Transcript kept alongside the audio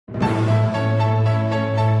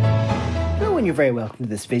you're very welcome to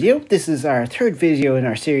this video. This is our third video in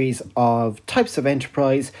our series of types of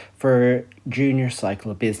enterprise for junior cycle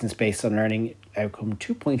of business based on learning outcome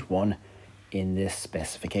 2.1 in this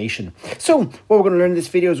specification. So what we're going to learn in this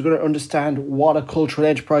video is we're going to understand what a cultural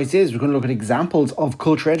enterprise is. We're going to look at examples of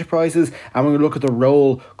cultural enterprises, and we're going to look at the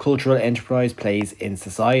role cultural enterprise plays in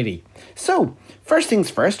society. So first things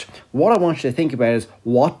first, what I want you to think about is,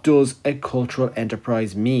 what does a cultural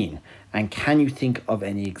enterprise mean? And can you think of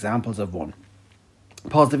any examples of one?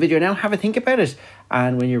 Pause the video now, have a think about it,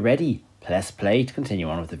 and when you're ready, press play to continue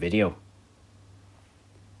on with the video.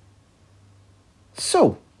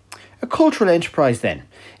 So, a cultural enterprise then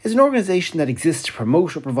is an organisation that exists to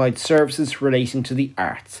promote or provide services relating to the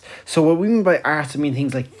arts. So what we mean by arts, I mean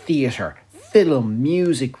things like theatre, film,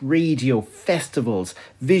 music, radio, festivals,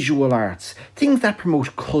 visual arts, things that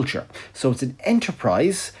promote culture. So it's an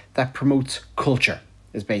enterprise that promotes culture,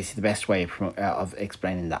 is basically the best way of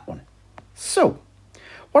explaining that one. So,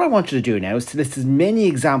 what I want you to do now is to list as many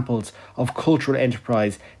examples of cultural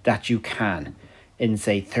enterprise that you can in,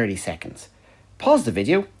 say, 30 seconds. Pause the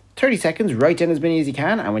video, 30 seconds, write down as many as you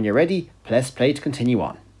can, and when you're ready, press play to continue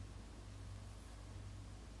on.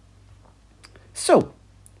 So,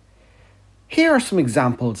 here are some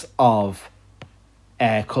examples of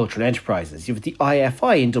cultural enterprises. You have the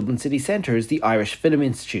IFI in Dublin City Centre, is the Irish Film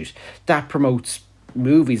Institute, that promotes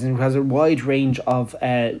movies and has a wide range of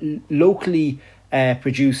locally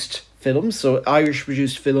produced films, so Irish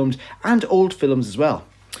produced films and old films as well.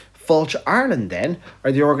 Fáilte Ireland then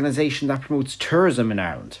are the organisation that promotes tourism in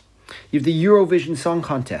Ireland. You have the Eurovision Song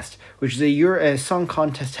Contest, which is a song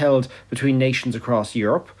contest held between nations across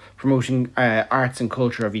Europe, promoting arts and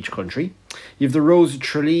culture of each country. You have the Rose of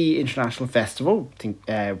Tralee International Festival. I think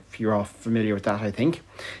you're all familiar with that, I think.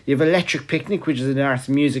 You have Electric Picnic, which is an arts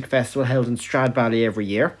and music festival held in Stradbally every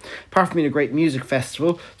year. Apart from being a great music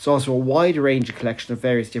festival, it's also a wide range of collection of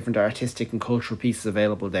various different artistic and cultural pieces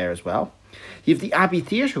available there as well. You have the Abbey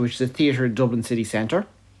Theatre, which is a theatre in Dublin City Centre.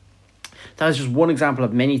 That is just one example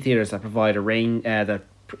of many theatres that provide that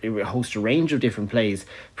host a range of different plays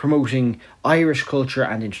promoting Irish culture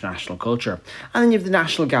and international culture. And then you have the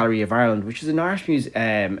National Gallery of Ireland, which is an art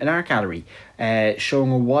gallery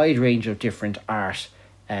showing a wide range of different art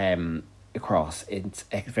across its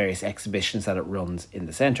various exhibitions that it runs in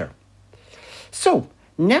the centre. So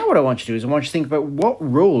now what I want you to do is I want you to think about, what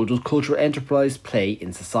role does cultural enterprise play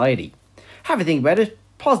in society? Have a think about it,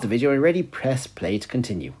 pause the video, and when you're ready, press play to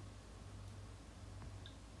continue.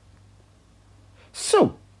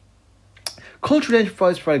 So, cultural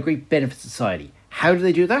enterprises provide a great benefit to society. How do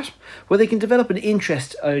they do that? Well, they can develop an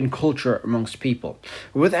interest in culture amongst people.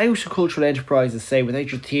 Without a cultural enterprises, say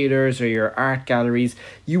without your theatres or your art galleries,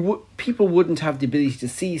 people wouldn't have the ability to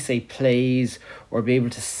see, say, plays or be able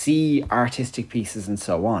to see artistic pieces and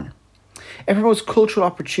so on. It promotes cultural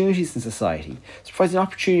opportunities in society. It provides an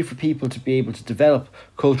opportunity for people to be able to develop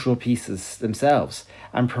cultural pieces themselves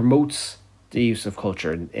and promotes the use of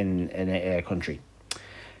culture in a country.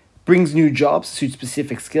 Brings new jobs to suit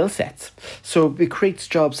specific skill sets. So it creates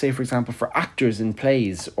jobs, say, for example, for actors in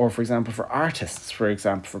plays, or for example, for artists, for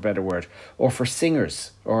example, for a better word, or for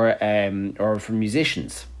singers, or for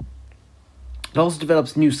musicians. It also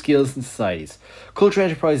develops new skills in societies. Cultural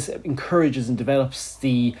enterprise encourages and develops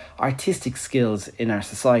the artistic skills in our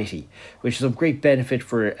society, which is of great benefit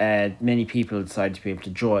for many people in society to be able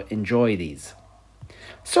to enjoy these.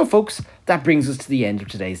 So folks, that brings us to the end of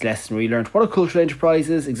today's lesson. We learned what a cultural enterprise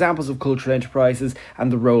is, examples of cultural enterprises,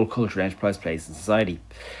 and the role cultural enterprise plays in society.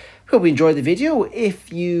 Hope you enjoyed the video.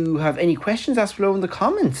 If you have any questions, ask below in the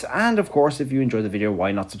comments. And of course, if you enjoyed the video,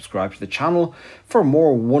 why not subscribe to the channel for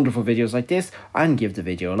more wonderful videos like this, and give the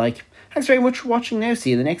video a like. Thanks very much for watching now.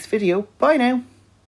 See you in the next video. Bye now.